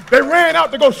 Come on. They ran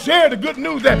out to go share the good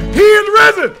news that he is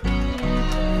risen.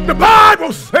 The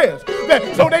Bible says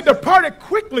that, so they departed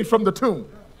quickly from the tomb.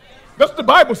 That's what the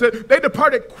Bible said. They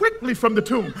departed quickly from the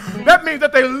tomb. That means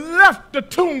that they left the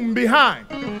tomb behind.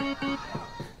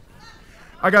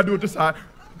 I got to do it this side.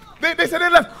 They said they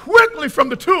left quickly from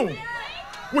the tomb,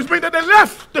 which means that they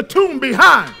left the tomb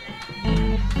behind.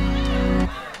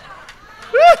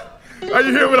 Are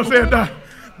you hearing what I'm saying, Doc?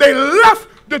 They left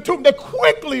the tomb. They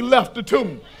quickly left the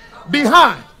tomb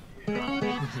behind.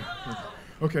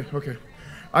 Okay.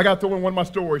 I got to throw in one of my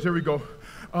stories. Here we go.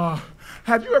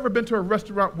 Have you ever been to a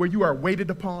restaurant where you are waited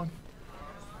upon?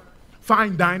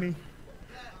 Fine dining.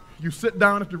 You sit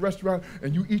down at the restaurant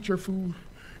and you eat your food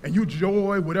and you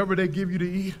enjoy whatever they give you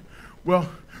to eat. Well,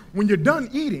 when you're done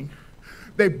eating,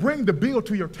 they bring the bill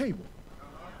to your table,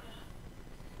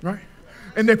 right?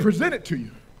 And they present it to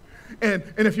you. And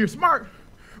if you're smart,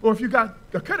 or if you got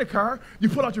a credit card, you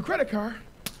pull out your credit card,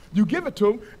 you give it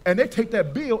to them, and they take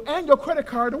that bill and your credit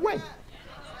card away.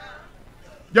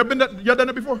 Y'all done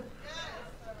that before?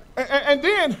 And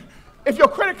then, if your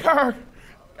credit card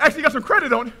actually got some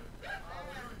credit on it,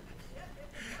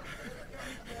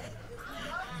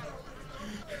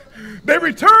 they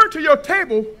return to your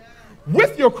table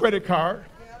with your credit card,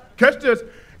 catch this,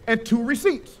 and 2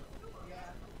 receipts.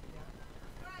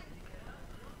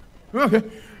 Okay,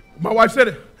 my wife said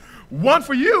it. One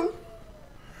for you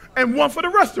and one for the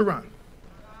restaurant.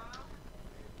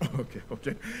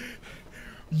 Okay.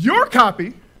 Your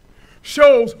copy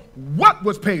shows what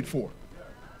was paid for.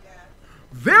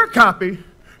 Their copy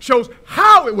shows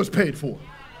how it was paid for.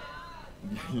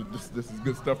 This is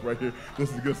good stuff right here.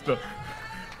 This is good stuff.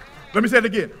 Let me say it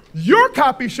again. Your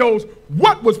copy shows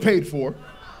what was paid for.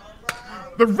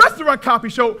 The restaurant copy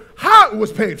shows how it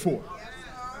was paid for.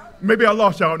 Maybe I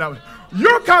lost y'all now.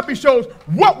 Your copy shows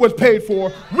what was paid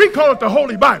for. We call it the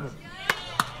Holy Bible.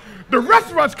 The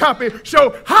restaurant's copy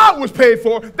shows how it was paid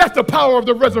for. That's the power of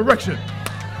the resurrection.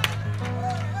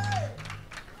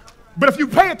 But if you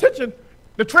pay attention,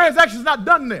 the transaction's not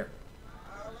done there.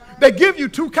 They give you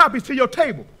 2 copies to your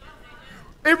table.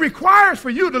 It requires for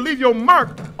you to leave your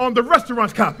mark on the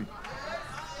restaurant's copy.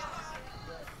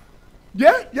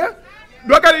 Yeah? Do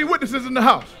I got any witnesses in the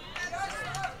house?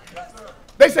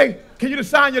 They say, can you just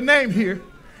sign your name here?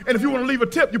 And if you want to leave a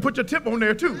tip, you put your tip on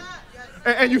there too.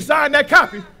 And you sign that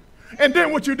copy. And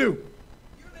then what you do?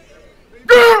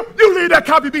 Girl, you leave that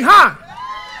copy behind.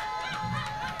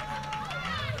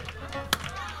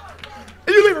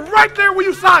 And you leave it right there where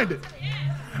you signed it.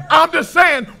 I'm just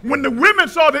saying, when the women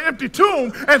saw the empty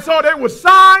tomb and saw that it was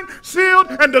signed, sealed,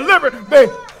 and delivered, they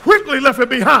quickly left it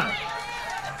behind.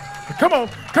 Come on.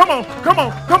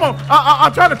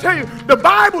 I'm trying to tell you, the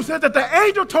Bible says that the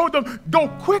angel told them, go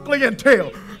quickly and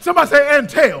tell. Somebody say, and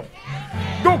tell.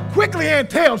 Go quickly and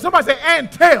tell. Somebody say,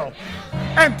 and tell.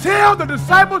 And tell the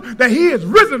disciples that he is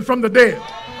risen from the dead.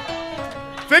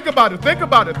 Think about it.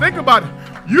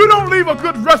 You don't leave a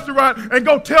good restaurant and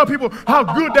go tell people how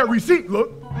good that receipt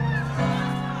looked.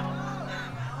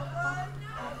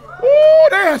 Ooh,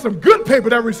 they had some good paper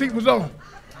that receipt was on.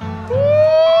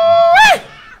 Ooh,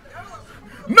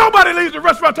 nobody leaves the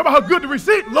restaurant talking about how good the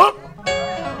receipt looked.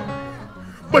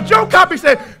 But your copy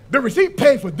said the receipt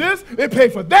paid for this, it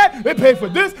paid for that, it paid for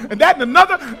this, and that and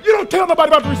another. You don't tell nobody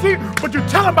about the receipt, but you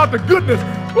tell them about the goodness.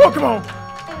 Oh, come on.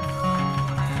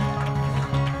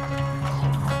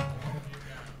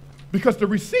 Because the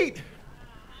receipt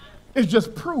is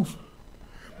just proof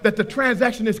that the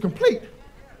transaction is complete.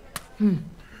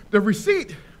 The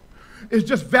receipt is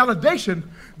just validation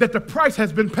that the price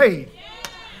has been paid.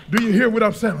 Do you hear what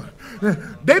I'm saying?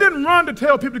 They didn't run to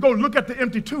tell people to go look at the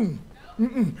empty tomb.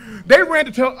 They ran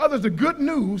to tell others the good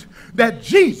news that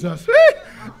Jesus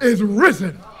is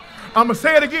risen. I'm going to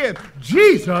say it again.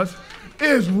 Jesus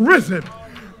is risen.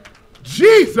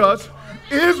 Jesus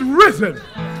is risen.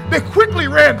 They quickly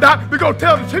ran down to go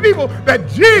tell the people that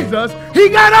Jesus, he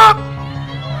got up.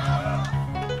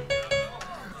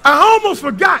 I almost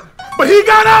forgot, but he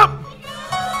got up.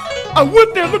 I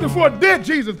went there looking for a dead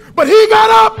Jesus, but he got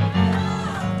up.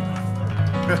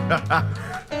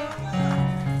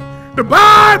 The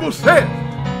Bible says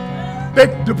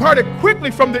They departed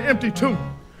quickly from the empty tomb.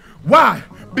 Why?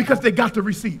 Because they got the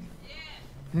receipt.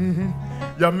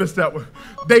 Y'all missed that one.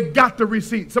 They got the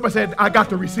receipt. Somebody said, I got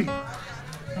the receipt.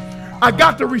 I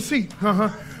got the receipt.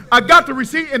 I got the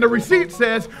receipt, and the receipt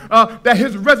says that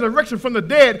his resurrection from the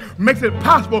dead makes it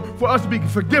possible for us to be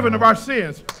forgiven of our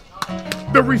sins.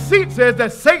 The receipt says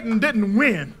that Satan didn't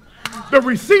win. The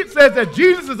receipt says that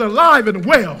Jesus is alive and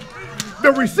well.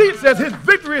 The receipt says his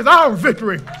victory is our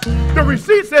victory. The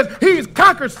receipt says he's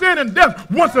conquered sin and death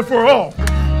once and for all.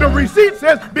 The receipt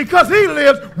says because he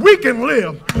lives, we can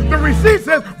live. The receipt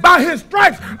says by his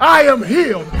stripes, I am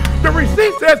healed. The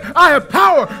receipt says I have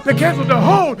power to cancel the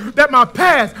hold that my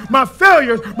past, my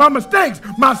failures, my mistakes,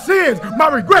 my sins, my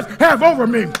regrets have over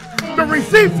me. The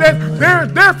receipt says there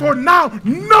is therefore now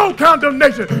no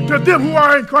condemnation to them who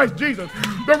are in Christ Jesus.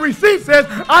 The receipt says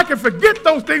I can forget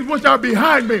those things which are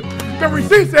behind me. The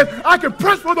receipt says I can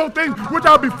press for those things which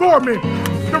are before me.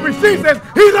 The receipt says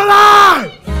he's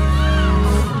alive.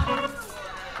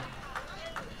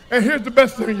 And here's the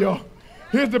best thing, y'all.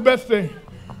 Here's the best thing.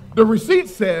 The receipt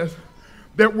says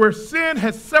that where sin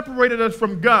has separated us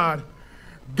from God,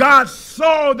 God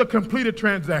saw the completed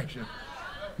transaction.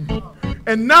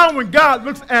 And now when God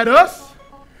looks at us,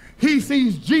 he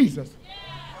sees Jesus.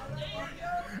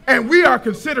 And we are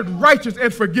considered righteous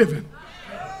and forgiven.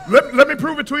 Let me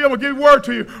prove it to you. I'm going to give a word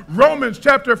to you. Romans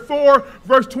chapter 4,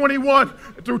 verse 21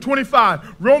 through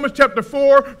 25. Romans chapter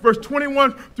 4, verse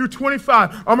 21 through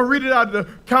 25. I'm going to read it out of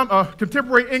the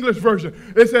contemporary English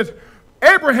version. It says,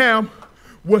 Abraham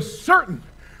was certain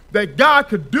that God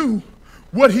could do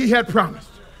what he had promised.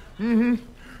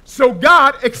 So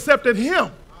God accepted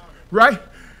him, right?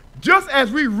 Just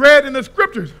as we read in the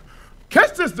scriptures.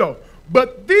 Catch this though.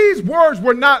 But these words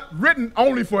were not written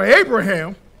only for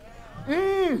Abraham.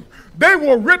 They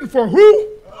were written for who?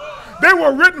 They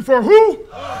were written for who?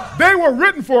 They were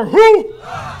written for who?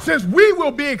 Since we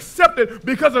will be accepted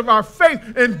because of our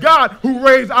faith in God who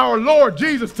raised our Lord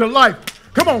Jesus to life.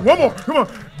 Come on, one more, come on.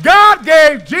 God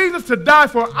gave Jesus to die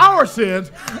for our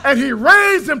sins, and he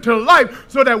raised him to life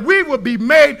so that we would be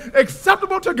made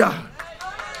acceptable to God.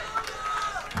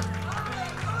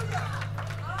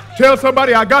 Tell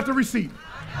somebody, I got the receipt.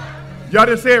 Y'all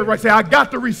didn't say it right. Say, I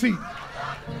got the receipt.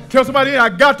 Tell somebody, I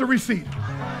got the receipt.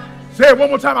 Say it one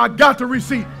more time, I got the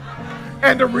receipt.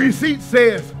 And the receipt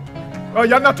says,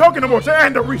 y'all not talking no more. Say,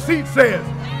 and the receipt says.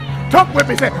 Talk with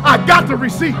me, say, I got the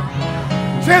receipt.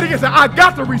 Say it again, say, I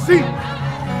got the receipt.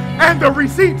 And the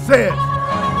receipt says,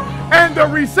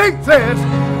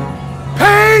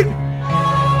 paid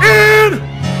in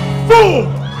full.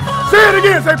 Say it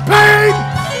again, say, paid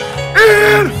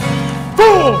in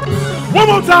full. One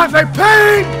more time, say,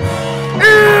 paid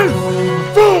in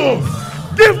full.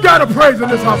 Give God a praise in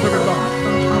this house, everybody.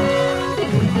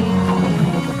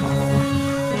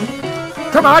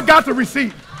 Come on, I got the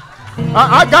receipt.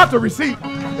 I got the receipt.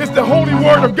 It's the holy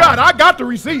word of God. I got the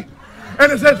receipt.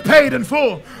 And it says paid in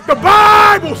full. The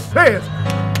Bible says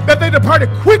that they departed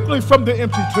quickly from the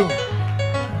empty tomb.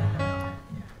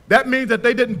 That means that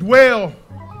they didn't dwell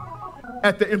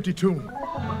at the empty tomb,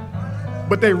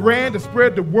 but they ran to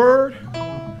spread the word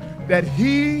that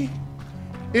he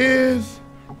is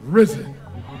risen.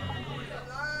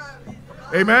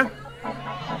 Amen.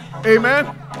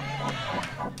 Amen.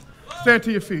 Stand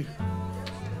to your feet.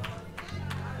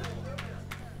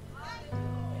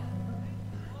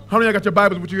 How many of y'all got your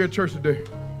Bibles with you here at church today?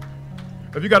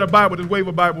 If you got a Bible, just wave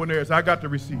a Bible in there and say, I got the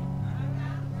receipt.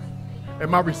 And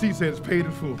my receipt says paid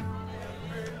in full.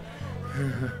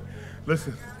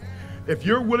 Listen, if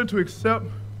you're willing to accept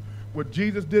what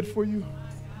Jesus did for you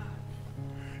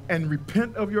and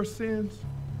repent of your sins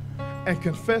and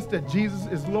confess that Jesus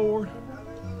is Lord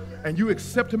and you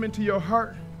accept him into your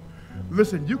heart,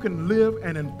 listen, you can live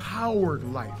an empowered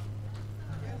life.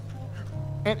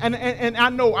 And I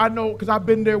know, because I've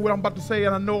been there what I'm about to say,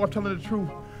 and I know I'm telling the truth.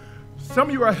 Some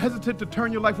of you are hesitant to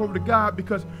turn your life over to God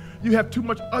because you have too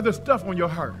much other stuff on your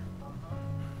heart.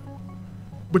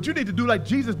 But you need to do like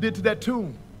Jesus did to that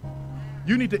tomb.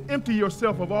 You need to empty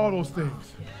yourself of all those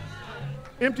things.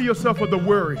 Empty yourself of the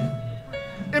worry.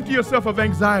 Empty yourself of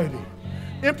anxiety.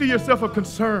 Empty yourself of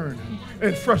concern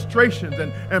and frustrations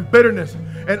and bitterness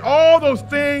and all those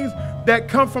things that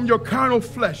come from your carnal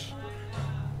flesh.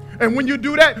 And when you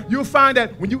do that, you'll find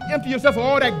that when you empty yourself of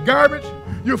all that garbage,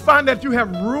 you'll find that you have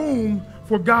room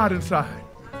for God inside.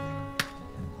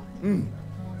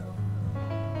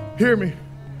 Hear me.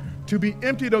 To be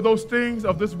emptied of those things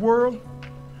of this world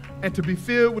and to be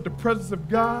filled with the presence of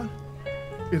God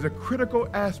is a critical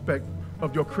aspect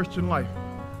of your Christian life.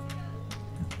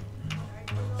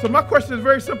 So my question is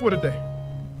very simple today.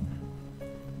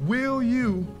 Will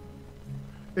you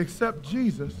accept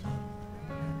Jesus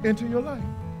into your life.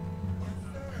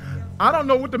 I don't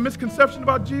know what the misconception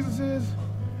about Jesus is.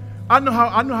 I know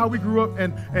how we grew up,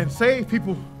 and saved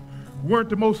people weren't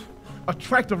the most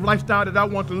attractive lifestyle that I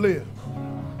want to live.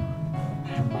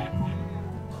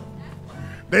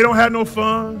 They don't have no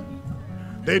fun.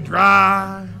 They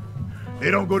drive.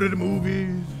 They don't go to the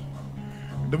movies.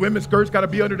 The women's skirts got to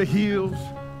be under the heels.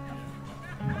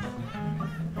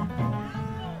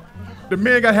 The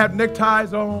men got to have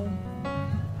neckties on.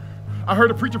 I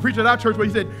heard a preacher preach at our church where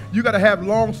he said, you got to have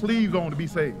long sleeves on to be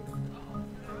saved.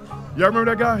 Y'all remember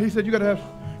that guy? He said, you got to have,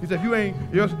 he said,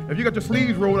 if you got your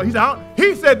sleeves rolled up,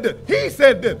 he said this. He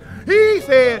said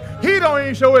he don't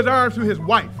even show his arms to his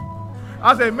wife.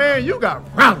 I said, man, you got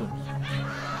problems.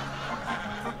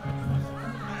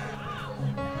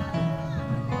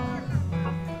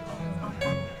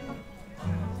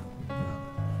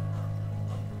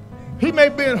 He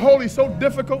made being holy so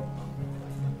difficult.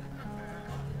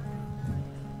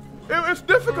 It's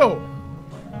difficult.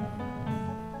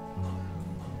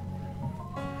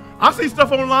 I see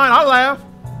stuff online, I laugh.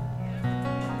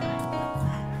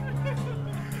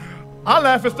 I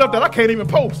laugh at stuff that I can't even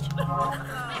post.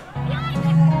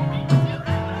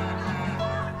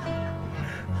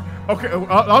 Okay,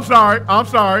 I'm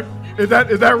sorry. Is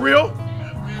that real?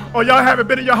 Or y'all haven't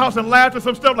been in your house and laughed at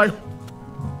some stuff like,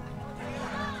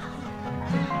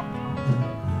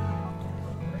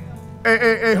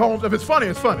 hey, Holmes, if it's funny,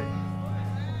 it's funny.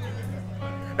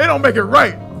 It don't make it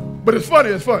right, but it's funny,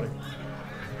 it's funny.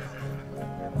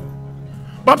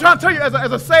 But I'm trying to tell you, as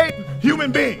a saved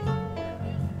human being,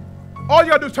 all you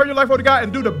gotta do is turn your life over to God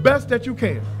and do the best that you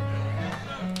can.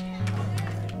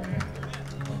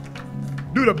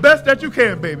 Do the best that you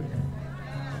can, baby.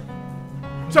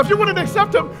 So if you want to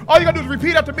accept him, all you gotta do is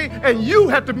repeat after me, and you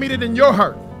have to meet it in your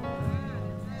heart.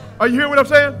 Are you hearing what I'm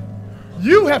saying?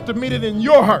 You have to meet it in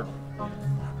your heart.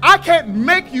 I can't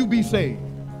make you be saved.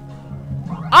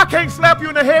 I can't slap you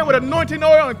in the head with anointing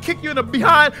oil and kick you in the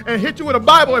behind and hit you with a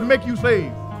Bible and make you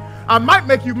saved. I might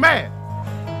make you mad.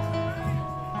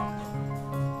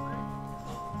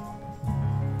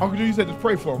 Uncle Drew, you said just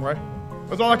pray for him, right?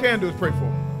 That's all I can do is pray for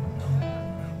him.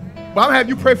 But I'm going to have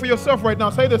you pray for yourself right now.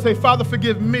 Say this, say, Father,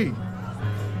 forgive me,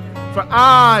 for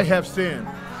I have sinned.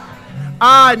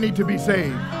 I need to be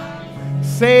saved.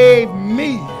 Save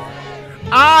me.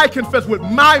 I confess with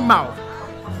my mouth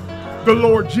the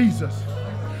Lord Jesus.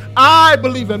 I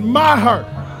believe in my heart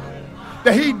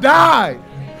that he died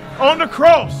on the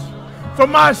cross for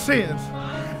my sins.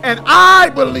 And I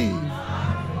believe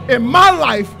in my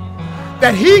life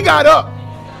that he got up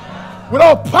with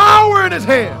all power in his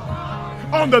hand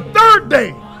on the third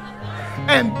day.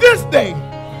 And this day,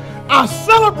 I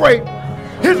celebrate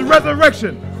his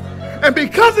resurrection. And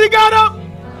because he got up,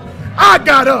 I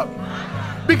got up.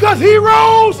 Because he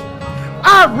rose,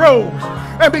 I rose.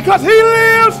 And because he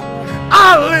lives,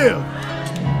 I live.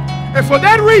 And for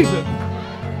that reason,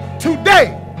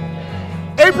 today,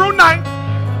 April 9th,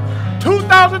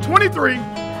 2023,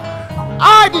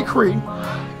 I decree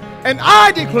and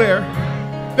I declare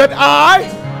that I,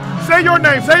 say your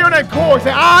name, Corey.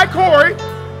 Say, I, Corey,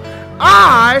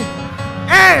 I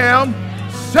am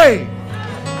saved.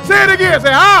 Say it again,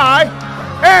 say, I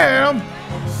am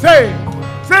saved.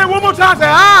 Say it one more time, say,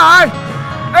 I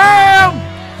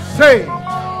am saved.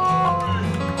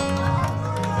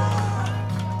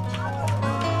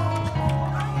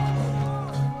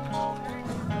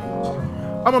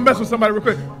 I'm going to mess with somebody real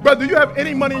quick. Brother, do you have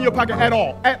any money in your pocket at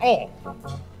all? At all?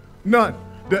 None.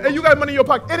 You got money in your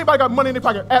pocket? Anybody got money in their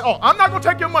pocket at all? I'm not going to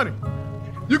take your money.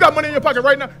 You got money in your pocket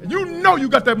right now. You know you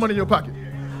got that money in your pocket.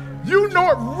 You know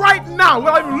it right now.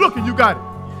 Without even looking, you got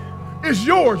it. It's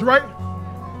yours, right?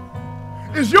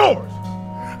 It's yours.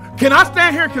 Can I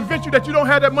stand here and convince you that you don't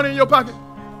have that money in your pocket?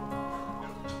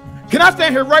 Can I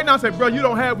stand here right now and say, bro, you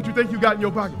don't have what you think you got in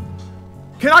your pocket?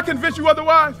 Can I convince you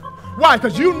otherwise? Why?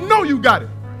 Because you know you got it.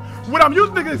 What I'm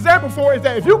using the example for is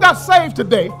that if you got saved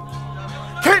today,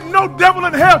 can't no devil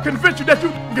in hell convince you that you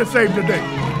can get saved today.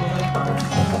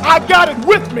 I got it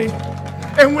with me,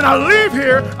 and when I leave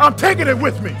here, I'm taking it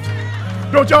with me.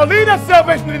 Don't y'all leave that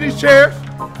salvation in these chairs.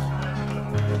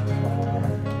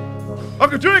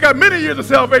 Uncle Junior got many years of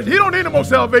salvation. He don't need no more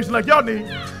salvation like y'all need.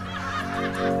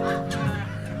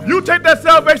 You take that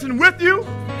salvation with you.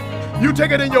 You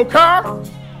take it in your car.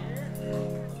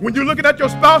 When you're looking at your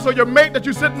spouse or your mate that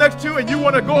you sit next to and you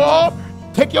want to go off,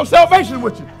 take your salvation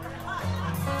with you.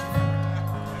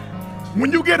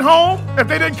 When you get home, if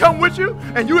they didn't come with you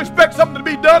and you expect something to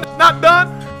be done, it's not done,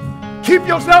 keep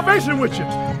your salvation with you.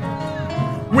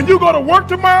 When you go to work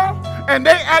tomorrow and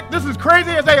they act just as crazy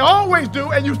as they always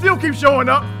do and you still keep showing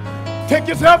up, take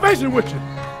your salvation with you.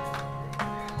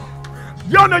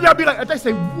 Y'all know y'all be like, if they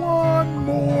say one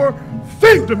more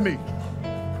thing to me,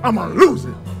 I'm going to lose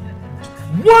it.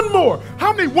 One more.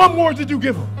 How many one more did you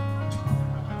give them?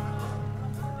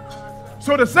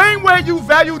 So the same way you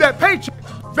value that paycheck,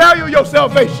 value your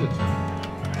salvation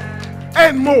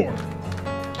and more.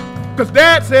 Because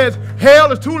Dad says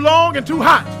hell is too long and too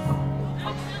hot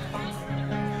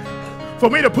for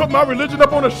me to put my religion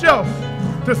up on a shelf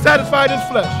to satisfy this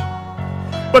flesh.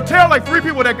 But tell like 3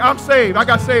 people that I'm saved. I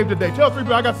got saved today. Tell 3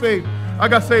 people I got saved. I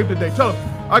got saved today. Tell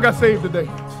them I got saved today.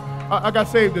 I got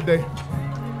saved today.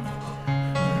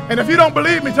 And if you don't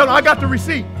believe me, tell them I got the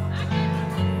receipt.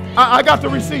 I got the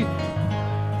receipt.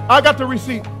 I got the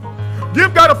receipt.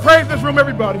 Give God a praise in this room,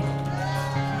 everybody.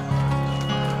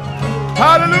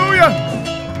 Hallelujah.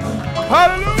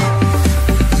 Hallelujah.